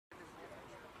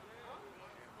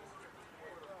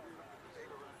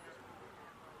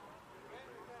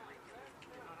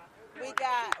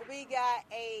got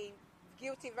a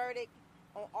guilty verdict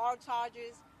on all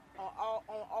charges, on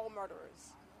all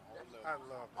murderers. I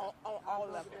love that. On all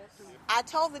levels. I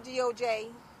told the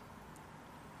DOJ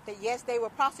that yes, they were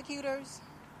prosecutors,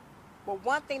 but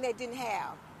one thing they didn't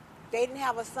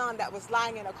have a son that was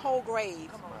lying in a cold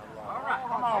grave. All right,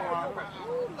 come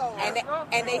on.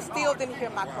 And they still didn't hear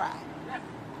my cry.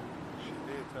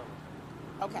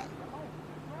 Okay.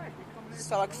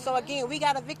 So again, we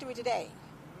got a victory today.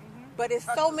 But there's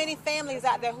so many families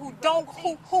out there who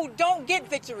don't get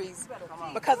victories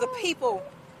because of people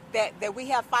that we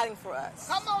have fighting for us.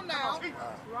 Come on now.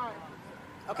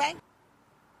 Okay?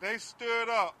 They stood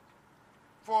up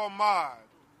for Ahmaud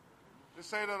to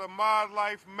say that Ahmaud's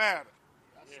life mattered.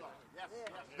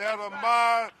 That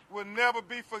Ahmaud will never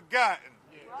be forgotten.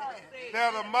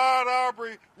 That Ahmaud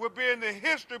Arbery will be in the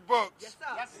history books,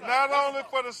 not only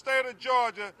for the state of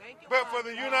Georgia, but for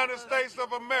the United States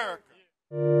of America.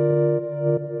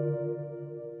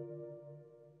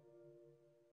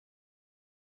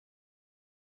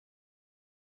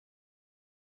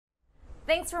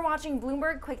 Thanks for watching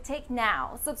Bloomberg Quicktake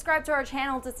Now. Subscribe to our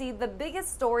channel to see the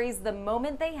biggest stories the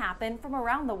moment they happen from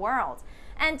around the world.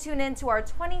 And tune in to our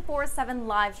 24/7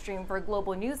 live stream for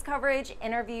global news coverage,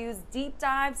 interviews, deep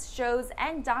dives, shows,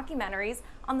 and documentaries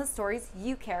on the stories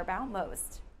you care about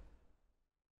most.